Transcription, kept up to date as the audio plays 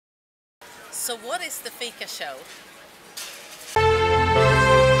So what is the Fika Show?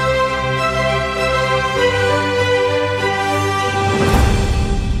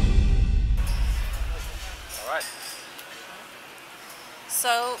 Alright.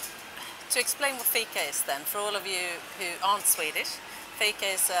 So, to explain what Fika is then, for all of you who aren't Swedish, Fika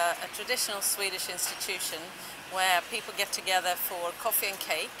is a traditional Swedish institution where people get together for coffee and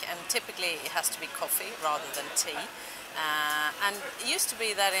cake, and typically it has to be coffee rather than tea. And it used to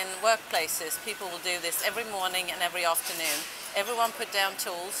be that in workplaces people will do this every morning and every afternoon. Everyone put down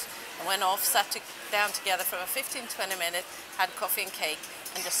tools and went off, sat down together for 15-20 minutes, had coffee and cake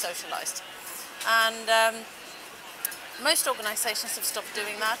and just socialized. And most organizations have stopped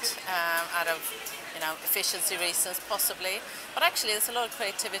doing that out of efficiency reasons possibly, but actually there's a lot of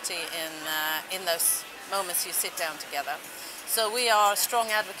creativity in those moments you sit down together. So we are strong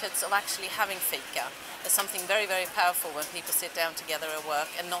advocates of actually having Fika. There's something very, very powerful when people sit down together at work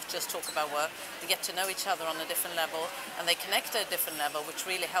and not just talk about work. They get to know each other on a different level and they connect at a different level, which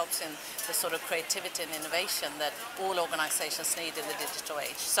really helps in the sort of creativity and innovation that all organizations need in the digital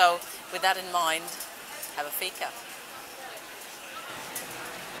age. So with that in mind, have a Fika.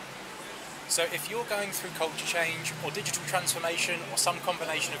 So if you're going through culture change or digital transformation or some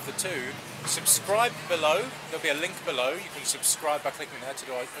combination of the two, subscribe below. There'll be a link below. You can subscribe by clicking there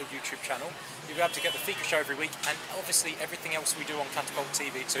to our YouTube channel. You'll be able to get the Fika Show every week and obviously everything else we do on Katapult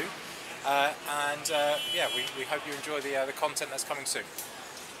TV too. Yeah, we hope you enjoy the content that's coming soon.